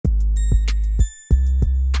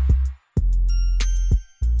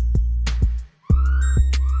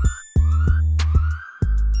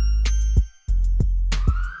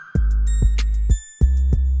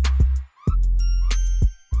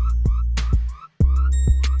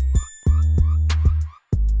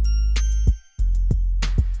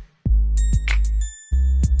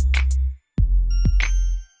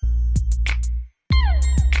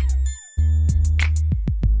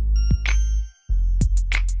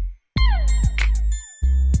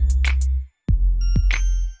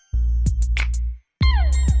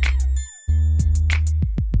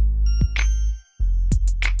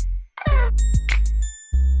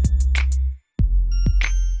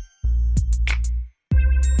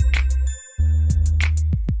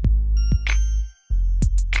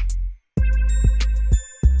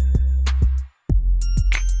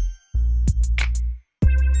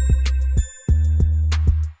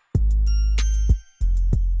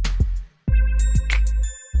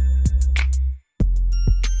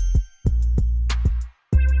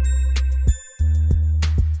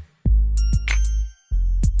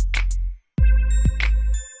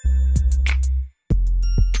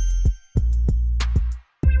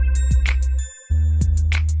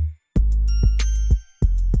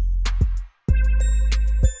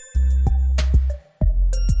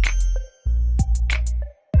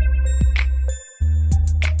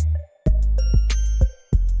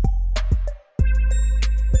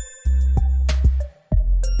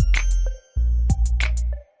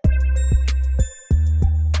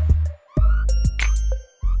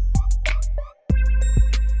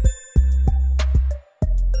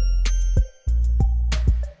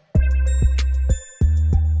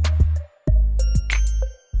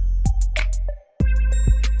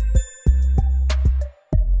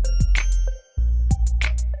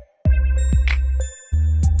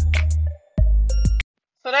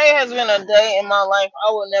Today has been a day in my life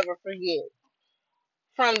I will never forget.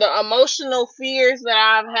 From the emotional fears that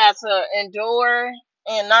I've had to endure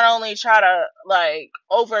and not only try to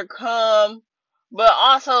overcome, but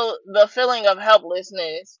also the feeling of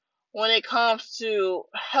helplessness when it comes to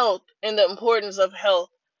health and the importance of health,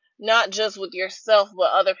 not just with yourself but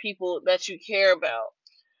other people that you care about.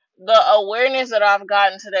 The awareness that I've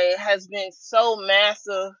gotten today has been so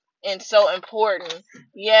massive and so important.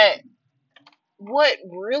 Yet what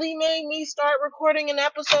really made me start recording an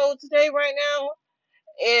episode today right now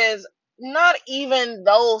is not even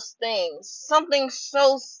those things. Something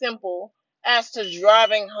so simple as to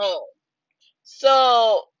driving home.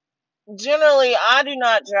 So generally I do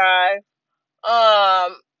not drive.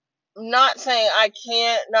 Um Not saying I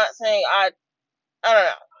can't, not saying I don't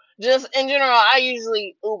know. Just in general, I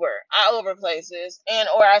usually Uber. I Uber places and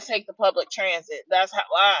or I take the public transit. That's how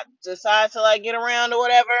I decide to get around or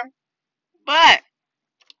whatever. But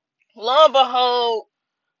lo and behold,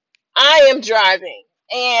 I am driving,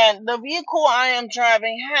 and the vehicle I am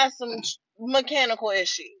driving has some mechanical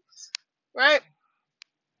issues, right?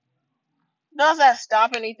 Does that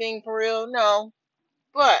stop anything for real? No.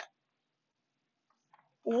 But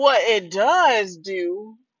what it does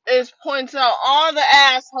do is points out all the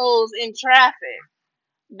assholes in traffic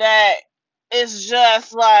that is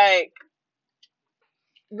just the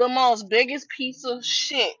most biggest piece of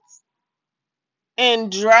shit in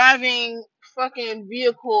driving fucking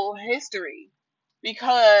vehicle history.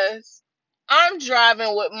 Because I'm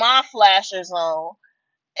driving with my flashers on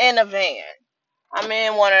in a van. I'm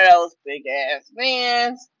in one of those big ass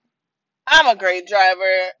vans. I'm a great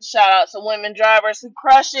driver. Shout out to women drivers who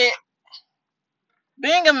crush it.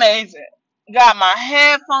 Being amazing. Got my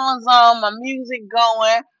headphones on, my music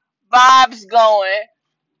going, vibes going.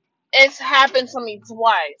 It's happened to me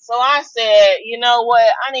twice. So I said, you know what?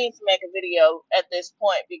 I need to make a video at this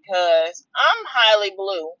point because I'm highly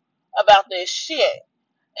blue about this shit.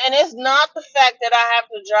 And it's not the fact that I have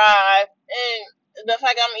to drive and the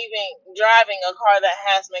fact I'm even driving a car that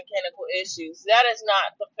has mechanical issues. That is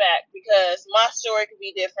not the fact because my story could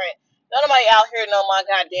be different. Nobody out here know my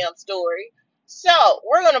goddamn story. So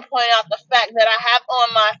we're gonna point out the fact that I have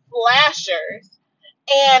on my flashers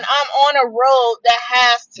and I'm on a road that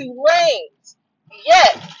has two lanes.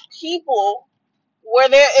 Yet people where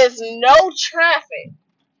there is no traffic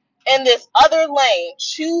in this other lane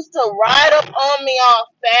choose to ride up on me all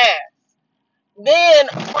fast, then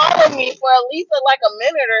follow me for at least a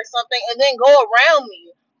minute or something and then go around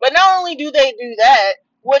me. But not only do they do that,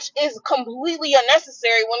 which is completely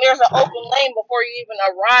unnecessary when there's an open lane before you even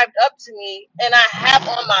arrived up to me and I have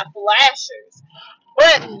on my flashers,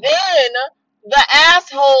 but then the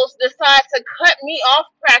assholes decide to cut me off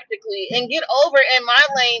practically and get over in my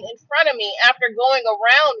lane in front of me after going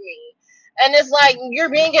around me. And it's like,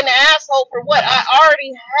 you're being an asshole for what? I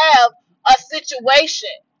already have a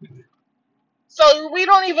situation. So you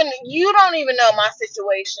don't even know my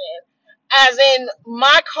situation. As in,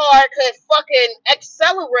 my car could fucking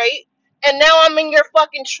accelerate, and now I'm in your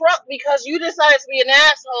fucking trunk because you decided to be an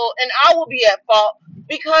asshole, and I will be at fault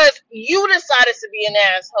because you decided to be an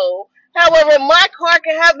asshole. However, my car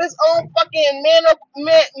can have its own fucking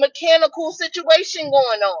mechanical situation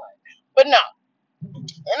going on. But no.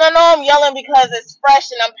 And I know I'm yelling because it's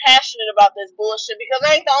fresh and I'm passionate about this bullshit because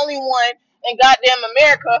I ain't the only one in goddamn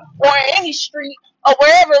America or in any street or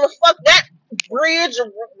wherever the fuck that bridge,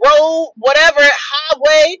 road, whatever,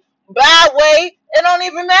 highway, byway, it don't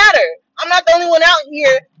even matter. I'm not the only one out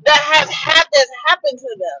here that has had this happen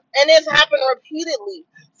to them. And it's happened repeatedly.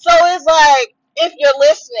 So it's like, if you're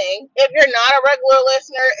listening, if you're not a regular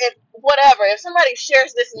listener, if whatever, if somebody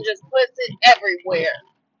shares this and just puts it everywhere,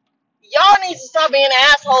 y'all need to stop being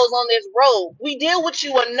assholes on this road. We deal with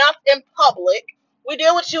you enough in public. We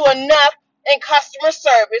deal with you enough in customer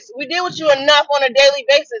service. We deal with you enough on a daily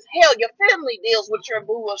basis. Hell, your family deals with your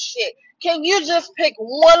bullshit. Can you just pick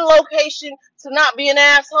one location to not be an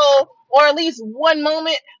asshole, or at least one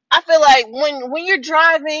moment? I feel like when you're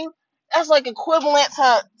driving, that's like equivalent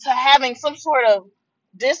to having some sort of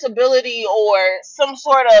disability or some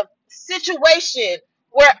sort of situation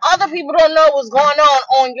where other people don't know what's going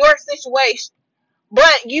on your situation.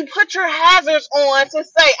 But you put your hazards on to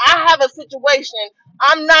say, I have a situation.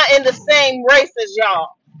 I'm not in the same race as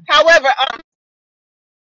y'all. However, I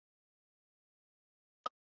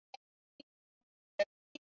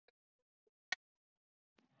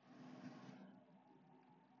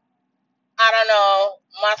don't know.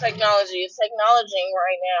 My technology is technologying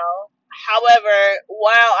right now. However,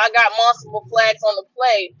 while I got multiple flags on the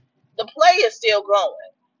play is still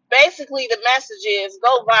going. Basically, the message is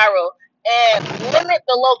go viral. and limit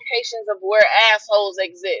the locations of where assholes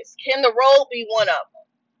exist. Can the road be one of them?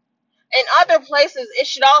 In other places, it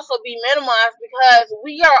should also be minimized because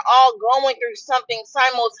we are all going through something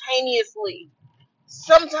simultaneously.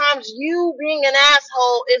 Sometimes you being an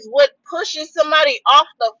asshole is what pushes somebody off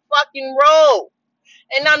the fucking road.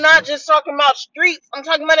 And I'm not just talking about streets, I'm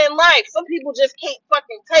talking about in life. Some people just can't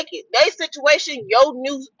fucking take it. They situation, your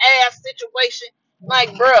new ass situation, like,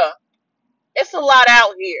 bruh, it's a lot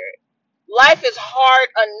out here. Life is hard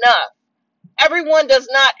enough. Everyone does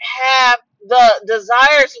not have the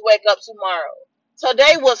desire to wake up tomorrow.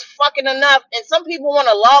 Today was fucking enough, and some people want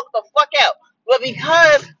to log the fuck out. But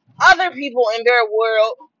because other people in their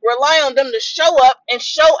world rely on them to show up and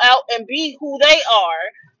show out and be who they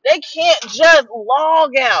are, they can't just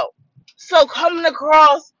log out. So coming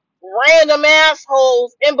across random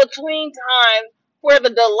assholes in between times where the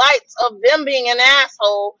delights of them being an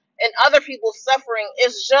asshole and other people suffering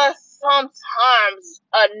is just sometimes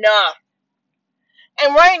enough.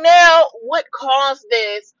 And right now, what caused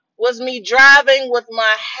this was me driving with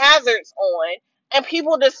my hazards on and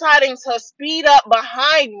people deciding to speed up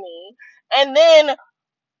behind me, and then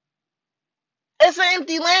it's an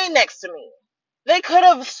empty lane next to me. They could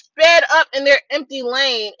have sped up in their empty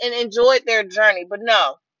lane and enjoyed their journey, but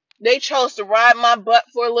no. They chose to ride my butt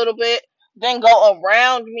for a little bit, then go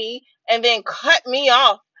around me, and then cut me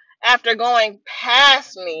off after going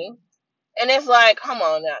past me. And it's like, come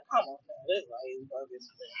on now, come on now. This is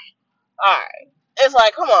alright. It's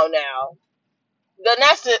like, come on now. The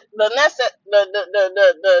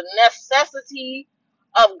necessity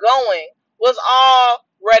of going was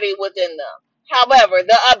already within them. However,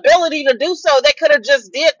 the ability to do so, they could have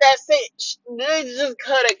just did that. They just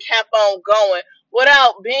could have kept on going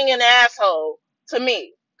without being an asshole to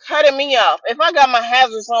me, cutting me off. If I got my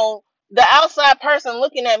hazards on, the outside person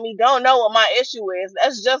looking at me don't know what my issue is.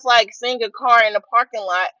 That's just like seeing a car in the parking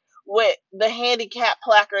lot with the handicap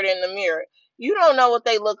placard in the mirror. You don't know what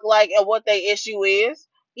they look like and what their issue is.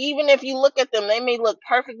 Even if you look at them, they may look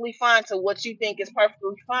perfectly fine to what you think is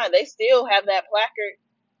perfectly fine. They still have that placard.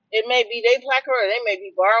 It may be their placard or they may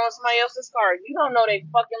be borrowing somebody else's car. You don't know their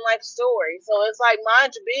fucking life story. So it's like,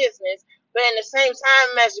 mind your business, but in the same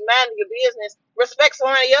time as you mind your business, respect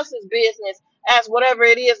somebody else's business as whatever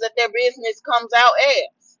it is that their business comes out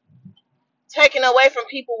as. Taking away from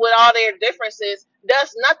people with all their differences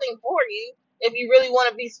does nothing for you if you really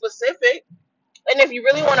want to be specific. And if you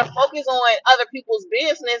really want to focus on other people's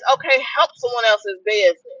business, okay, help someone else's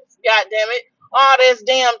business. God damn it. All this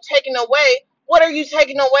damn taking away. What are you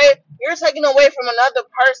taking away? You're taking away from another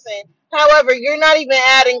person. However, you're not even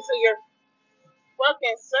adding to your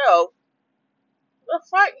fucking self. The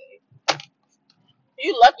fuck?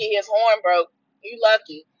 You lucky his horn broke. You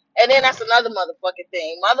lucky. And then that's another motherfucking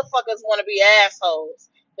thing. Motherfuckers want to be assholes.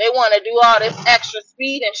 They want to do all this extra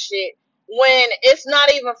speed and shit when it's not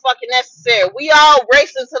even fucking necessary. We all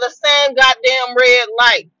racing to the same goddamn red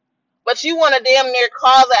light. But you want to damn near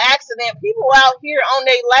cause an accident. People out here on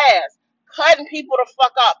their last, cutting people the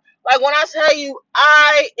fuck up. Like when I tell you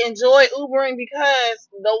I enjoy Ubering because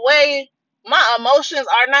the way my emotions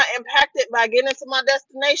are not impacted by getting to my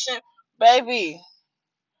destination, baby.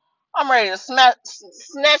 I'm ready to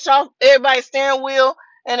snatch off everybody's steering wheel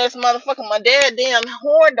and this motherfucker. My damn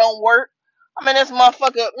horn don't work. I mean, this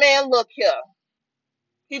motherfucker, man, look here.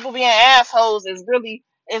 People being assholes is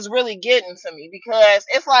really getting to me because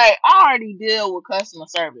it's like I already deal with customer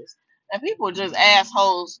service and people are just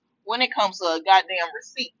assholes when it comes to a goddamn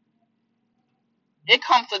receipt. It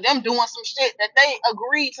comes to them doing some shit that they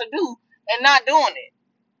agreed to do and not doing it.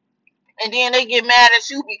 And then they get mad at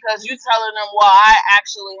you because you telling them, well, I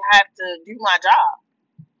actually have to do my job.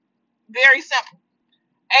 Very simple.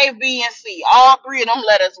 A, B, and C. All three of them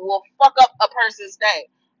letters will fuck up a person's day.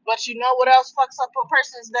 But you know what else fucks up a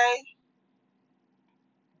person's day?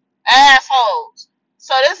 Assholes.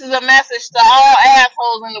 So this is a message to all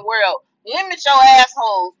assholes in the world. Limit your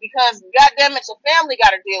assholes because goddamn it, your family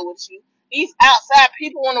gotta deal with you. These outside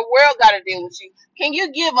people in the world gotta deal with you. Can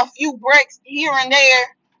you give a few breaks here and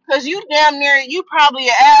there? Cause you damn near, you probably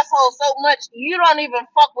an asshole so much you don't even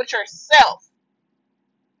fuck with yourself.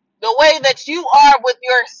 The way that you are with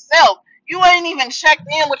yourself. You ain't even checked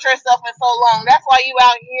in with yourself in so long. That's why you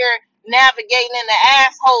out here navigating in the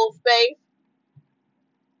asshole space.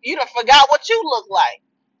 You done forgot what you look like.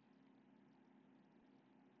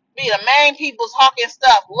 Be the main people talking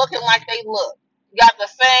stuff, looking like they look. Got the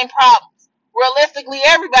same problems. Realistically,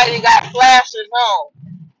 everybody got flashes on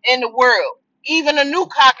in the world. Even a new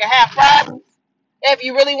cocker have problems. If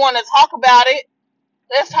you really want to talk about it,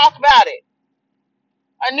 let's talk about it.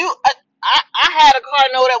 I had a car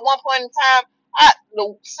note at one point in time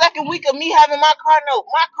The second week of me having my car note,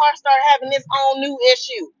 my car started having its own new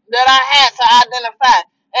issue that I had to identify.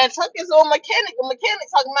 And took it to a mechanic. The mechanic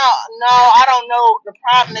talking about, no, I don't know the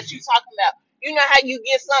problem that you talking about. You know how you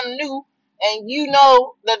get something new and you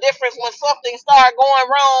know the difference when something started going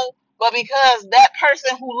wrong, but because that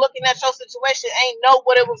person who looking at your situation ain't know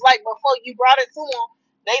what it was like before you brought it to them,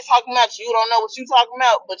 they talking about you don't know what you talking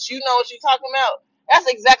about, but you know what you talking about. That's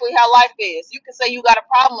exactly how life is. You can say you got a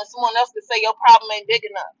problem, and someone else can say your problem ain't big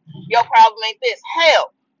enough. Your problem ain't this.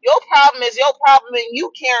 Hell, your problem is your problem, and you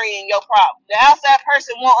carrying your problem. The outside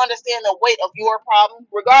person won't understand the weight of your problem,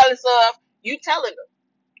 regardless of you telling them.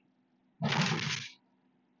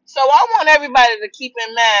 So I want everybody to keep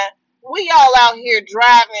in mind, we all out here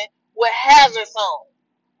driving with hazards on.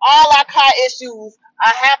 All our car issues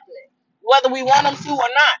are happening, whether we want them to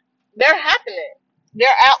or not. They're happening.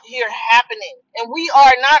 They're out here happening. And we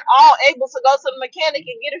are not all able to go to the mechanic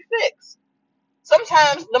and get it fixed.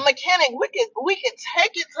 Sometimes the mechanic, we can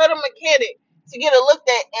take it to the mechanic to get it looked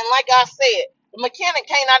at. And like I said, the mechanic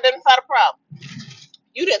can't identify the problem.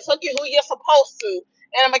 You done took it who you're supposed to,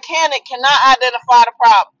 and a mechanic cannot identify the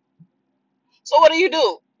problem. So what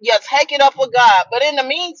do? You take it up with God. But in the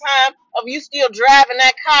meantime, of you still driving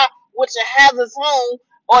that car with your hazards on,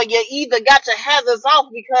 or you either got your hazards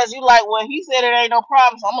off because you like, well, he said it ain't no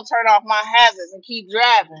problem, so I'm gonna turn off my hazards and keep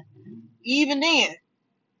driving. Even then,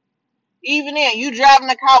 you driving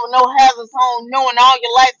the car with no hazards on, knowing all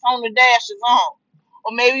your lights on the dash is on.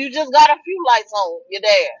 Or maybe you just got a few lights on your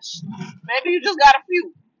dash. Maybe you just got a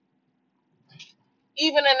few.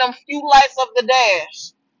 Even in them few lights of the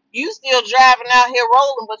dash, you still driving out here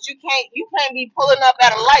rolling, but you can't be pulling up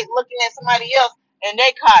at a light looking at somebody else and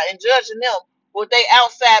they car and judging them with their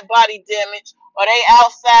outside body damage or they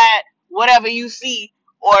outside whatever you see,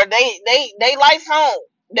 or they lights on.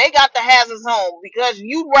 They got the hazards on because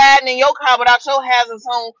you riding in your car without your hazards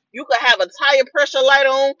on. You could have a tire pressure light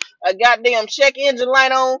on, a goddamn check engine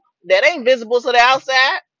light on that ain't visible to the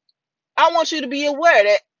outside. I want you to be aware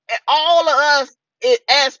that all of us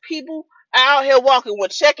as people out here walking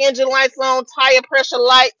with check engine lights on, tire pressure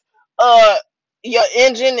lights, uh, your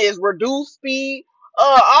engine is reduced speed,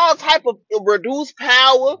 all type of reduced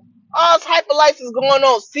power, all type of lights is going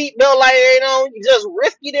on, seatbelt light ain't on, you just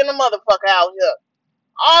risky than a motherfucker out here.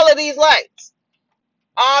 All of these lights.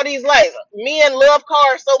 All these lights. Men love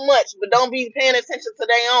cars so much, but don't be paying attention to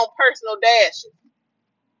their own personal dashes.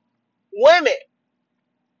 Women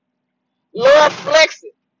love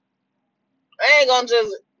flexing. I ain't gonna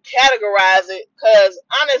just categorize it because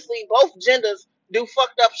honestly, both genders do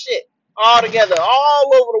fucked up shit all together,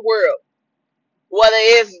 all over the world. Whether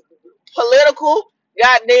it's political,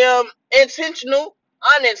 goddamn intentional,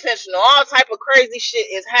 unintentional, all type of crazy shit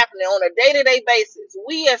is happening on a day-to-day basis.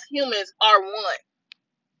 We as humans are one.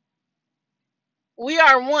 We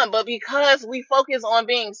are one, but because we focus on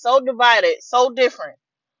being so divided, so different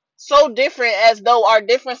as though our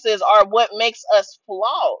differences are what makes us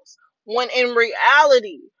flaws, when in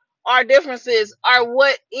reality our differences are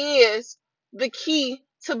what is the key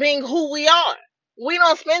to being who we are. We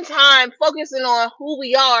don't spend time focusing on who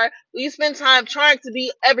we are, we spend time trying to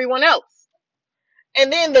be everyone else,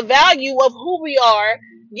 and then the value of who we are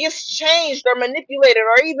gets changed or manipulated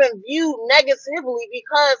or even viewed negatively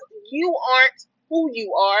because you aren't who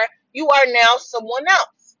you are. You are now someone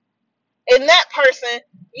else, and that person,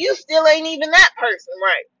 you still ain't even that person,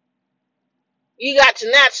 right? You got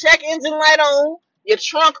your now check engine light on, your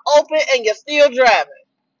trunk open, and you're still driving.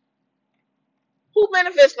 Who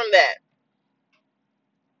benefits from that?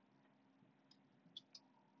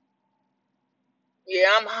 Yeah,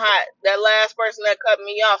 I'm hot. That last person that cut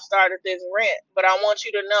me off started this rant, but I want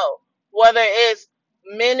you to know, whether it's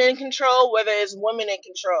men in control, whether it's women in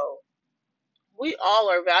control, we all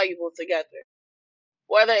are valuable together.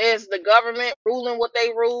 Whether it's the government ruling what they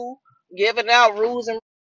rule, giving out rules and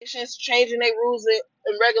regulations, changing their rules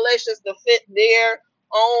and regulations to fit their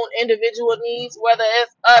own individual needs, whether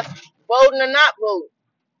it's us voting or not voting,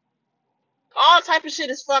 all type of shit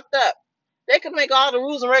is fucked up. They can make all the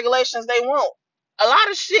rules and regulations they want. A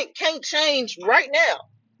lot of shit can't change right now,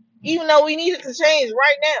 even though we need it to change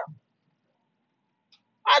right now.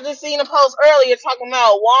 I just seen a post earlier talking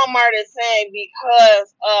about Walmart is saying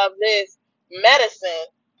because of this medicine,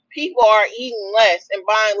 people are eating less and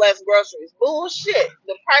buying less groceries. Bullshit.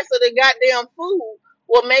 The price of the goddamn food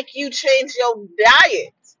will make you change your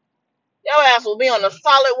diet. Your ass will be on a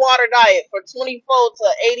solid water diet for 24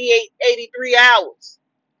 to 88, 83 hours.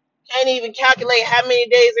 Can't even calculate how many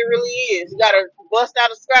days it really is. You gotta bust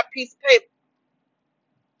out a scrap piece of paper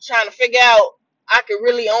trying to figure out I could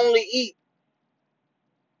really only eat.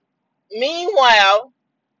 Meanwhile,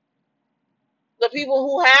 The people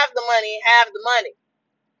who have the money,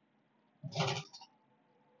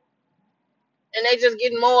 and they just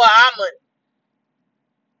getting more of our money.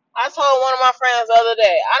 I told one of my friends the other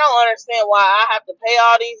day, I don't understand why I have to pay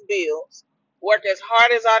all these bills, work as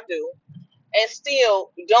hard as I do, and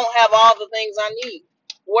still don't have all the things I need.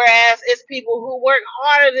 Whereas it's people who work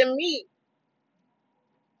harder than me,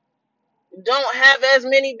 don't have as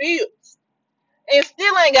many bills, and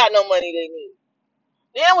still ain't got no money they need.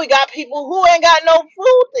 Then we got people who ain't got no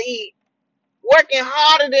food to eat, working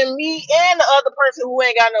harder than me and the other person who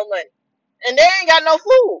ain't got no money. And they ain't got no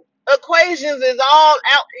food. Equations is all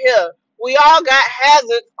out here. We all got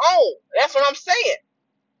hazards on. That's what I'm saying.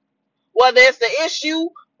 Whether it's the issue,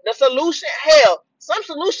 the solution, hell, some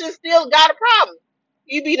solutions still got a problem.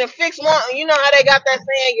 You be the fix one. You know how they got that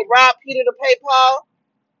saying, you rob Peter to pay Paul?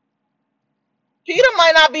 Peter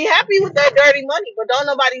might not be happy with that dirty money, but don't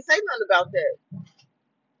nobody say nothing about that.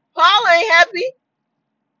 Paul ain't happy.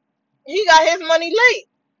 He got his money late.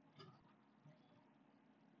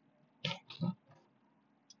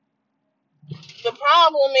 The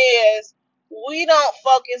problem is we don't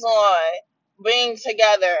focus on being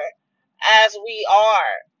together as we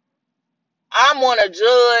are. I'm on a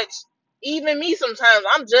judge. Even me sometimes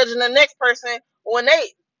I'm judging the next person when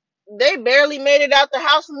they barely made it out the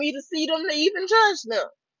house for me to see them to even judge them.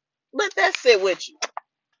 Let that sit with you.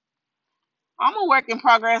 I'm a work in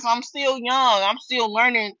progress. I'm still young. I'm still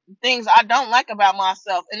learning things I don't like about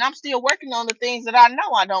myself. And I'm still working on the things that I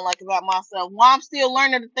know I don't like about myself. While I'm still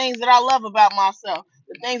learning the things that I love about myself.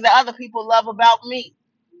 The things that other people love about me.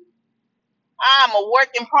 I'm a work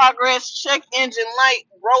in progress. Check engine light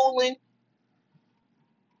rolling.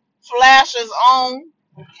 Flashers on.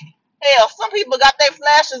 Hell, some people got their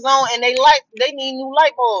flashers on and they need new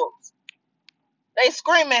light bulbs. They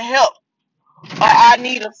screaming help or I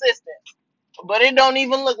need assistance. But it don't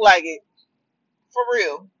even look like it. For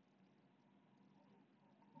real.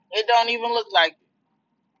 It don't even look like it.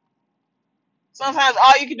 Sometimes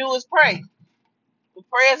all you can do is pray. The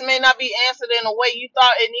prayers may not be answered in the way you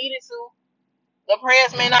thought it needed to. The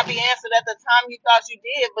prayers may not be answered at the time you thought you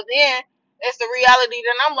did, but then it's the reality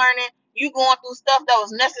that I'm learning. You going through stuff that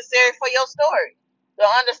was necessary for your story. The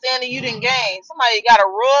understanding you didn't gain. Somebody got a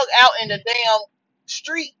rug out in the damn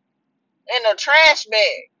street in a trash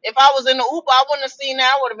bag. If I was in the Uber, I wouldn't have seen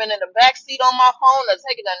that. I would have been in the back seat on my phone or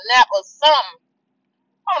taking a nap or something.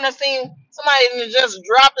 I wouldn't have seen somebody just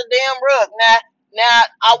drop the damn rug. Now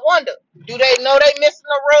I wonder, do they know they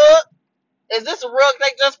missing a rug? Is this a rug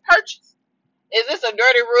they just purchased? Is this a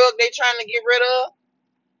dirty rug they trying to get rid of?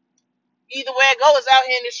 Either way it goes out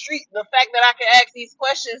here in the street, the fact that I can ask these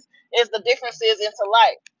questions is the differences into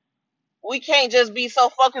life. We can't just be so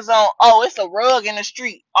focused on, oh, it's a rug in the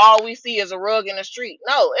street. All we see is a rug in the street.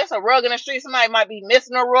 No, it's a rug in the street. Somebody might be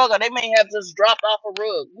missing a rug or they may have just dropped off a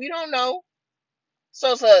rug. We don't know.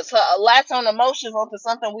 So to latch on emotions onto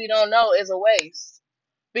something we don't know is a waste.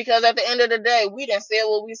 Because at the end of the day, we didn't say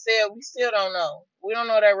what we said. We still don't know. We don't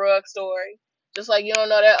know that rug story. Just like you don't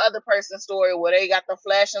know that other person's story where they got the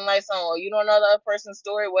flashing lights on, or you don't know the other person's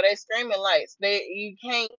story where they screaming lights. You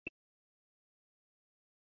can't.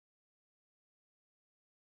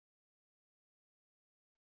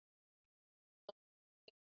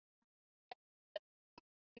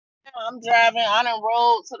 I'm driving. I done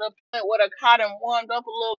rolled to the point where the car done warmed up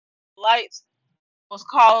a little. Lights was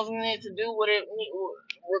causing it to do what it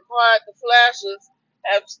required. The flashes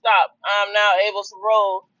have stopped. I'm now able to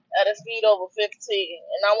roll at a speed over 15,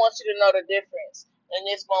 and I want you to know the difference in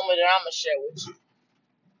this moment that I'm gonna share with you.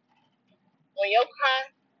 When your car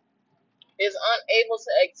is unable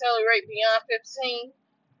to accelerate beyond 15,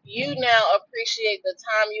 you now appreciate the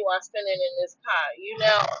time you are spending in this car. You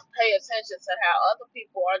now pay attention to how other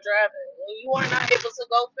people are driving. When you are not able to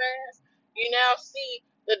go fast, you now see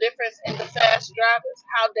the difference in the fast drivers,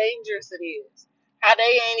 how dangerous it is, how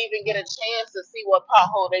they ain't even get a chance to see what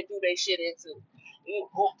pothole they do they shit into. You,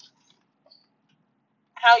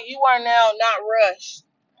 how you are now not rushed.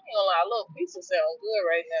 I ain't gonna lie, look, pizza sound good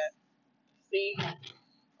right now. See,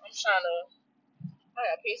 I'm trying to. I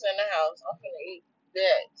got pizza in the house. I'm finna eat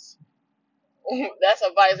that. That's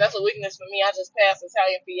a vice. That's a weakness for me. I just passed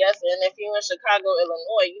Italian Fiesta, and if you're in Chicago,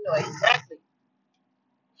 Illinois, you know exactly.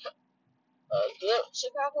 Good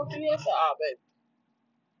Chicago Fiesta, baby.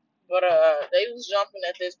 But they was jumping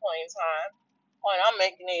at this point in time. Point I'm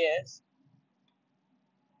making is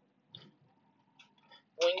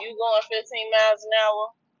when you going 15 miles an hour,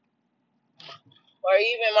 or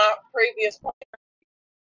even my previous point,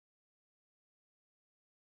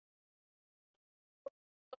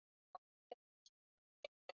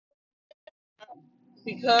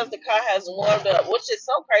 because the car has warmed up, which is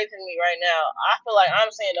so crazy to me right now. I feel like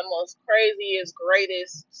I'm saying the most craziest,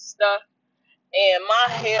 greatest stuff, and my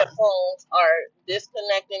headphones are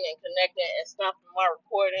disconnecting and connecting and stopping my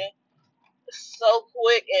recording so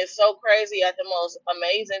quick and so crazy at the most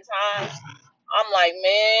amazing times. I'm like,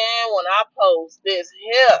 man, when I post this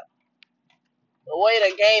here, the way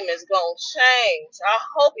the game is gonna change. I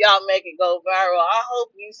hope y'all make it go viral. I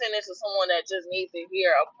hope you send it to someone that just needs to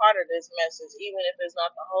hear a part of this message, even if it's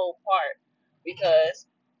not the whole part. Because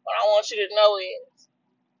what I want you to know is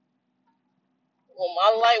when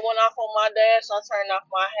my light went off on my dash, I turned off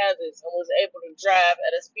my hazards and was able to drive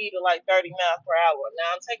at a speed of like 30 miles per hour.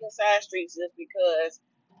 Now I'm taking side streets just because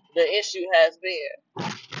the issue has been,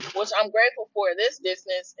 which I'm grateful for this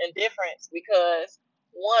distance and difference because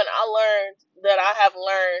one, I learned that I have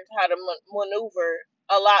learned how to maneuver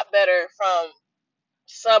a lot better from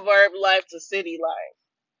suburb life to city life.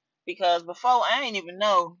 Because before I ain't even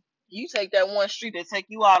know you take that one street that take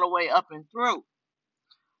you all the way up and through.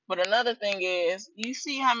 But another thing is you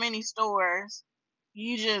see how many stores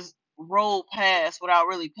you just roll past without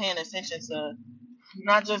really paying attention to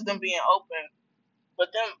not just them being open,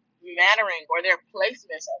 but them mattering or their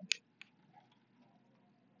placements of it.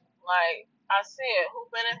 Like I said,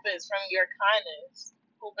 who benefits from your kindness?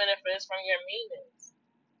 Who benefits from your meanness?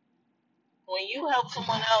 When you help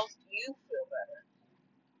someone else, you feel better.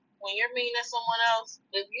 When you're mean to someone else,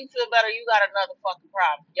 if you feel better, you got another fucking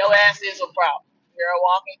problem. Your ass is a problem. You're a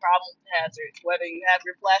walking problem hazard, whether you have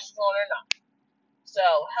your flashes on or not. So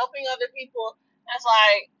helping other people, that's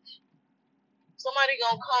like somebody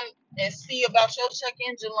gonna come and see about your check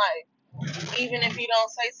engine light, even if you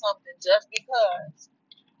don't say something, just because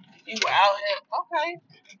you were out here. Okay,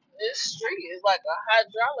 this street is like a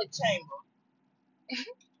hydraulic chamber.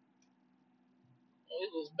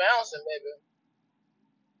 It was bouncing, baby.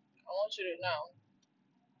 I want you to know.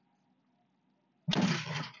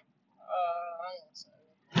 I'm gonna say,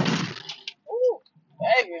 ooh,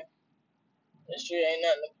 baby, this shit ain't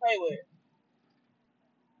nothing to play with.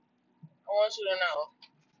 I want you to know.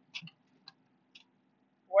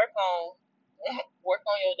 Work on, work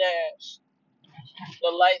on your dash.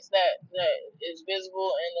 The lights that is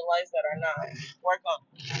visible and the lights that are not. Work on.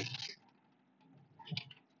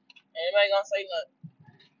 Anybody gonna say nothing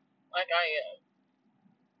like I am?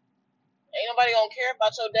 Ain't nobody gonna care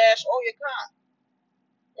about your dash or your cop.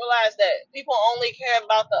 Realize that people only care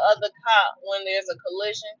about the other cop when there's a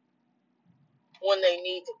collision, when they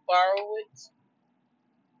need to borrow it.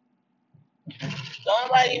 Don't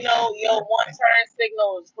nobody know your one turn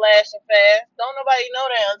signal is flashing fast. Don't nobody know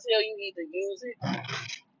that until you either use it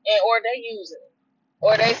or they use it.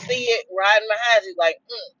 Or they see it riding behind you like,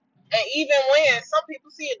 And even when some people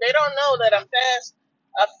see it, they don't know that a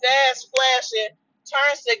fast flashing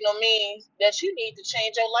turn signal means that you need to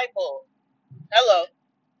change your light bulb. Hello.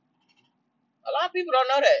 A lot of people don't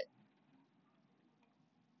know that.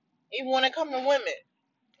 Even when it comes to women.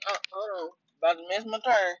 Hold on. About to miss my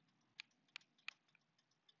turn.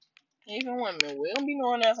 Even women will be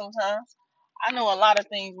knowing that sometimes. I know a lot of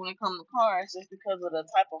things when it comes to cars just because of the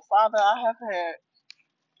type of father I have had.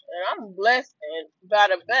 And I'm blessed and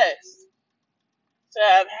by the best to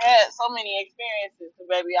have had so many experiences. So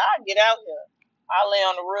baby, I get out here. I lay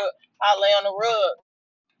on the rug. I lay on the rug.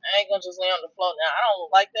 I ain't gonna just lay on the floor now. I don't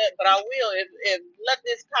like that, but I will if let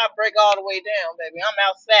this car break all the way down, baby. I'm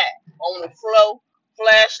outside on the floor,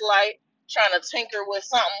 flashlight, trying to tinker with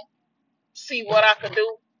something, see what I could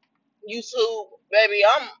do. YouTube, baby,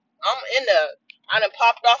 I'm in there. I done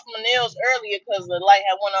popped off my nails earlier because the light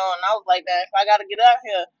had went on. I was like, that if I gotta get out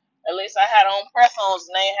here, at least I had on press-ons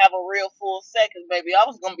and they ain't have a real full set. Cause baby, I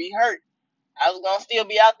was gonna be hurt. I was gonna still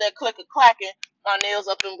be out there clicker clacking my nails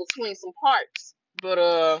up in between some parts. But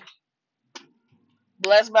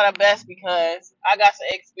blessed by the best because I got to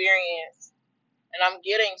experience and I'm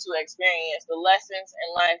getting to experience the lessons in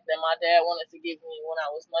life that my dad wanted to give me when I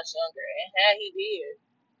was much younger. And had he did,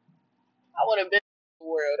 I would have been the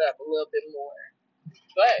world up a little bit more.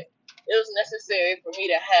 But it was necessary for me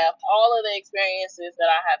to have all of the experiences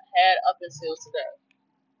that I have had up until today.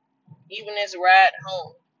 Even this ride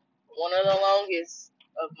home, one of the longest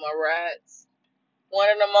of my rides. One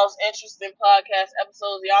of the most interesting podcast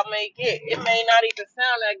episodes y'all may get. It may not even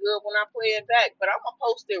sound that good when I play it back, but I'm gonna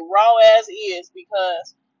post it raw as is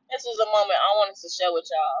because this was a moment I wanted to share with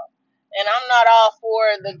y'all. And I'm not all for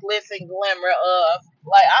the glitz and glamour of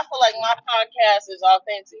like I feel like my podcast is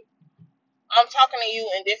authentic. I'm talking to you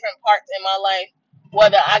in different parts in my life,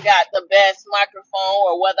 whether I got the best microphone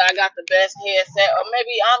or whether I got the best headset, or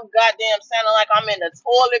maybe I'm goddamn sounding like I'm in the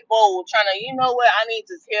toilet bowl trying to, you know what, I need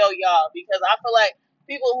to tell y'all because I feel like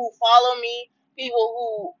people who follow me people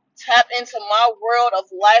who tap into my world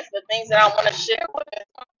of life, the things that I want to share with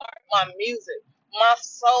them, my music, my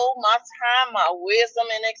soul, my time, my wisdom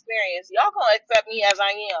and experience. Y'all gonna accept me as I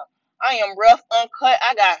am. I am rough, uncut.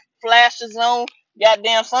 I got flashes on.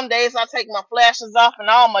 Goddamn, some days I take my flashes off and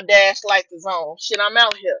all my dash lights is on. Shit, I'm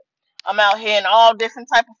out here. I'm out here in all different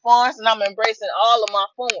type of forms and I'm embracing all of my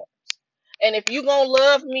forms. And if you gonna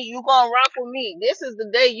love me, you gonna rock with me. This is the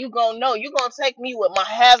day you gonna know. You gonna take me with my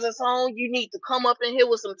hazards on. You need to come up in here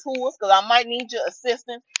with some tools because I might need your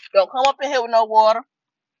assistance. Don't come up in here with no water.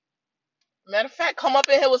 Matter of fact, come up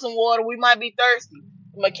in here with some water. We might be thirsty.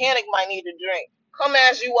 The mechanic might need a drink. Come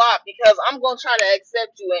as you are because I'm going to try to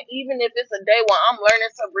accept you. And even if it's a day where I'm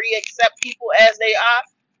learning to re-accept people as they are,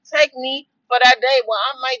 take me for that day where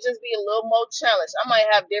I might just be a little more challenged. I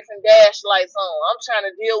might have different dash lights on. I'm trying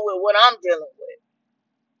to deal with what I'm dealing with.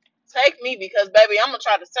 Take me because, baby, I'm going to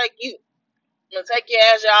try to take you. I'm going to take you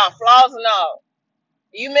as y'all, flaws and all.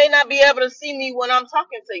 You may not be able to see me when I'm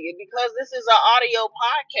talking to you because this is an audio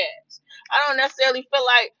podcast. I don't necessarily feel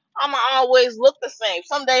like I'ma always look the same.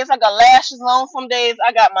 Some days I got lashes on, some days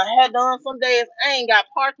I got my hair done, some days I ain't got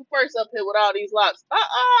part the first up here with all these locks.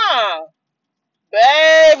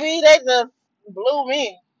 Baby, they just blew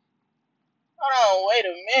me. Hold on, wait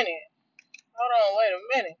a minute.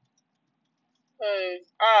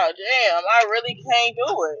 Oh damn, I really can't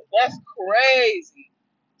do it. That's crazy.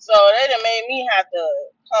 So they done made me have to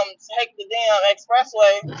come take the damn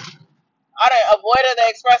expressway. I done avoided the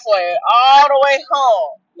expressway all the way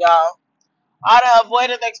home, y'all. I done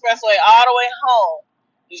avoided the expressway all the way home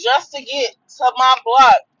just to get to my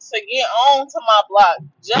block, to get on to my block,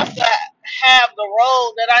 just to have the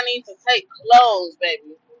road that I need to take closed,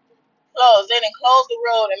 baby. Closed. They didn't close the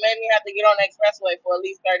road and made me have to get on the expressway for at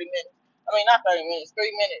least 30 minutes. I mean, not 30 minutes, 3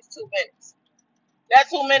 minutes, 2 minutes. That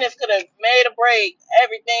 2 minutes could have made or break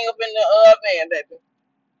everything up in the van, baby.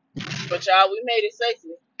 But y'all, we made it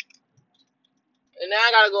safely. And now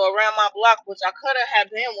I gotta go around my block, which I could have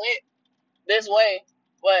been went this way,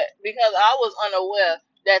 but because I was unaware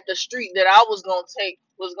that the street that I was gonna take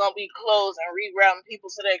was gonna be closed and rerouting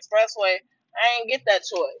people to the expressway, I ain't get that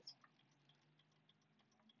choice.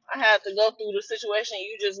 I had to go through the situation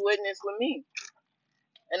you just witnessed with me.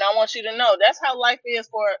 And I want you to know that's how life is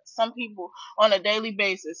for some people on a daily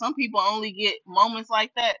basis. Some people only get moments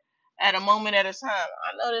like that at a moment at a time.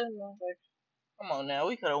 I know this motherfucker. Come on now,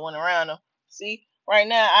 we could have went around them. See, right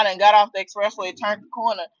now I done got off the expressway, turned the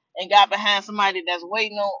corner, and got behind somebody that's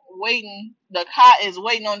waiting. The car is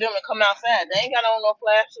waiting on them to come outside. They ain't got on no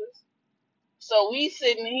flashes. So we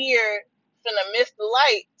sitting here finna miss the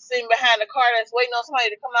light, sitting behind the car that's waiting on somebody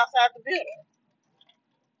to come outside the building.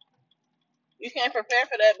 You can't prepare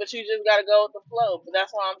for that, but you just gotta go with the flow. But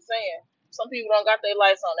that's what I'm saying. Some people don't got their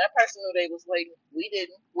lights on. That person knew they was waiting. We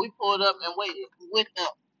didn't. We pulled up and waited with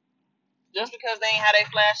them. Just because they ain't had their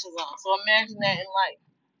flashes on. So imagine that in life.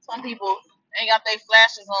 Some people ain't got their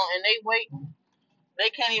flashes on and they waiting.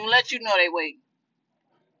 They can't even let you know they waiting.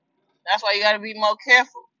 That's why you gotta be more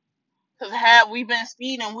careful. Cause have we been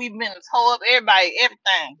speeding, we've been told up everybody,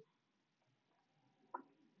 everything.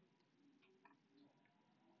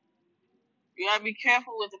 You gotta be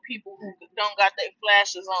careful with the people who don't got their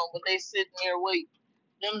flashes on, but they sitting there waiting.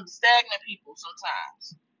 Them stagnant people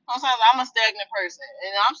sometimes. Sometimes I'm a stagnant person,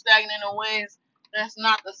 and I'm stagnant in ways that's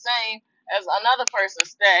not the same as another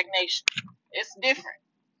person's stagnation. It's different.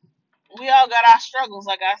 We all got our struggles,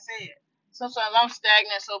 like I said. Sometimes I'm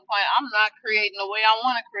stagnant to a point I'm not creating the way I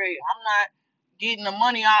want to create. I'm not getting the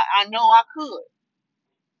money I know I could.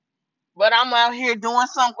 But I'm out here doing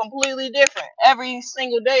something completely different. Every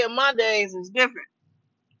single day of my days is different.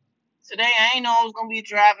 Today I ain't know I was gonna be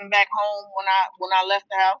driving back home when I left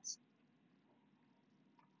the house.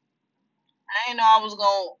 I ain't know I was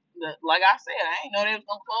gonna, like I said, I ain't know they was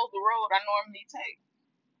gonna close the road I normally take.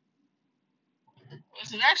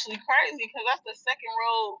 Which is actually crazy because that's the second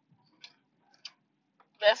road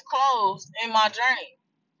that's closed in my journey.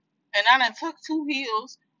 And I done took 2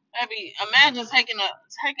 hills. Imagine taking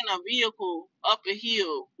a vehicle up a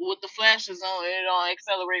hill with the flashes on and it don't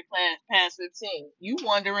accelerate past 15. You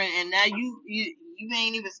wondering, and now you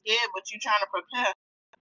ain't even scared, but you trying to prepare.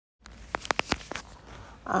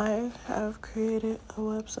 I have created a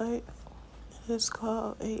website. It's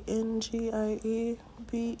called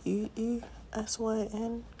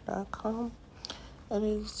angiebeesyn.com. It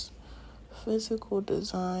is physical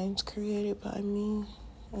designs created by me,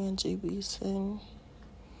 Angie Beeson,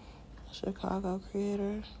 Chicago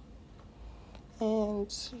creator.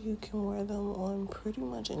 And you can wear them on pretty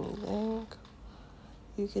much anything.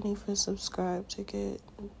 You can even subscribe to get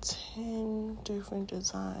 10 different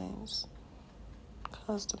designs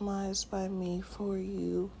customized by me for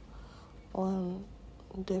you on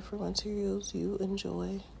different materials you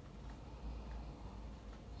enjoy.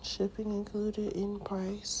 Shipping included in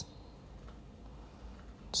price.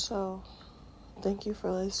 So, thank you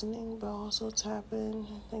for listening, but also tap in.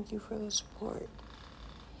 Thank you for the support.